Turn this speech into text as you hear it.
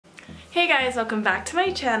Hey guys, welcome back to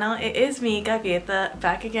my channel. It is me, Gaviota,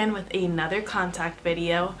 back again with another contact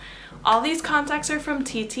video. All these contacts are from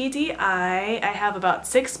TTDEYE. I have about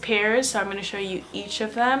 6 pairs, so I'm going to show you each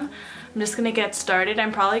of them. I'm just going to get started.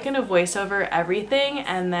 I'm probably going to voice over everything,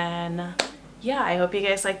 and then yeah, I hope you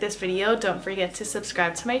guys like this video. Don't forget to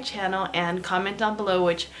subscribe to my channel and comment down below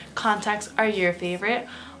which contacts are your favorite.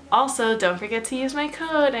 Also, don't forget to use my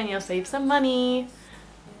code and you'll save some money.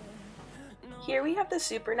 Here we have the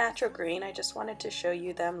Supernatural Green. I just wanted to show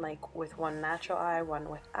you them like with one natural eye, one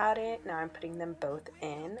without it. Now I'm putting them both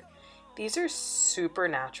in. These are super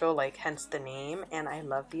natural, like hence the name, and I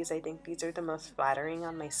love these. I think these are the most flattering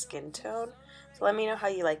on my skin tone. So let me know how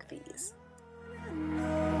you like these.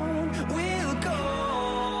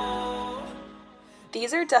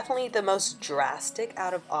 These are definitely the most drastic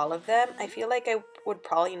out of all of them. I feel like I would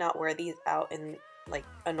probably not wear these out in like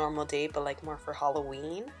a normal day, but like more for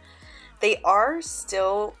Halloween. They are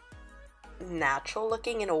still natural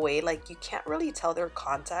looking in a way, like you can't really tell they're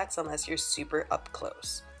contacts unless you're super up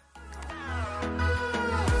close.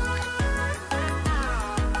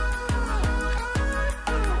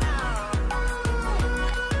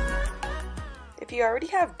 If you already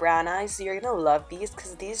have brown eyes, you're gonna love these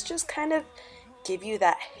because these just kind of give you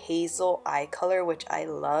that hazel eye color, which I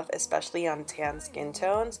love, especially on tan skin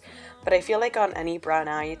tones. But I feel like on any brown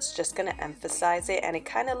eye, it's just gonna emphasize it, and it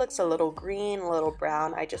kind of looks a little green, a little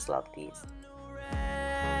brown. I just love these.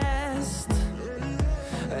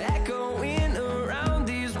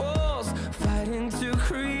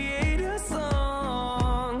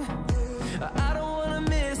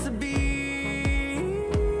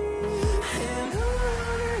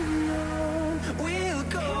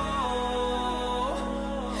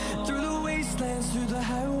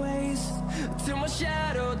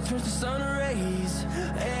 Turns to sun rays,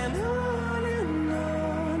 and on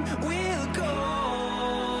we'll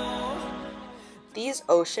go. These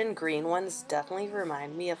ocean green ones definitely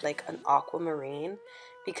remind me of like an aquamarine,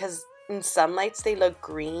 because in some lights they look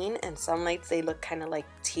green and some lights they look kind of like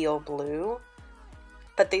teal blue,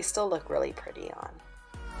 but they still look really pretty on.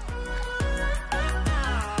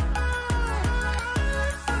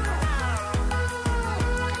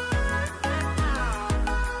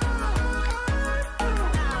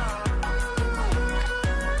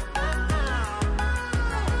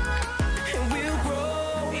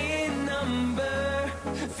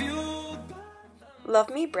 Love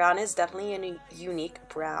Me Brown is definitely a unique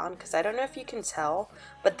brown because I don't know if you can tell,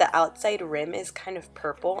 but the outside rim is kind of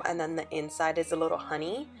purple and then the inside is a little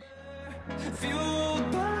honey. Fueled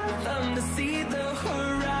by them to see the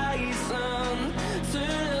horizon,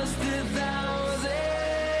 turn us to thousands,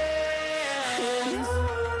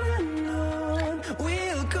 and on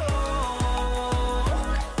we'll go,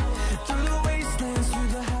 through the wastelands, through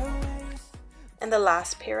the highways. And the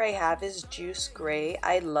last pair I have is Juice Gray.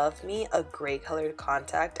 I love me a gray colored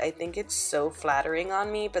contact. I think it's so flattering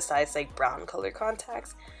on me besides like brown colored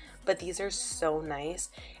contacts. But these are so nice.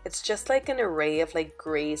 It's just like an array of like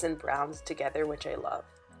grays and browns together, which I love.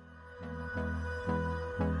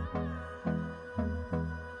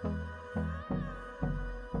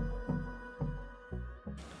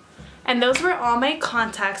 And those were all my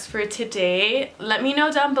contacts for today. Let me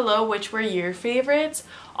know down below which were your favorites.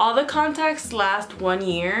 All the contacts last 1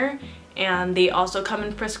 year, and they also come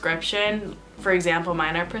in prescription. For example,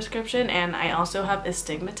 mine are prescription, and I also have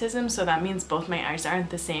astigmatism, so that means both my eyes aren't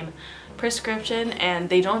the same prescription, and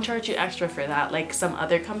they don't charge you extra for that like some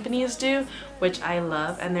other companies do, which I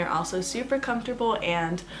love. And they're also super comfortable,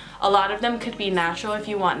 and a lot of them could be natural if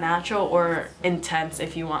you want natural, or intense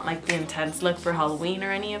if you want like the intense look for Halloween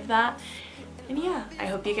or any of that. And yeah, I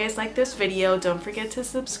hope you guys like this video. Don't forget to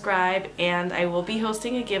subscribe, and I will be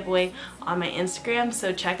hosting a giveaway on my Instagram,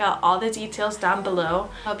 so check out all the details down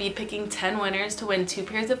below. I'll be picking 10 winners to win 2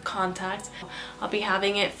 pairs of contacts. I'll be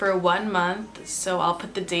having it for 1 month, so I'll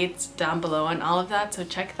put the dates down below and all of that, so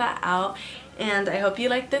check that out. And I hope you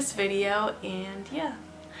like this video, and yeah,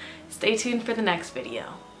 stay tuned for the next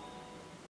video.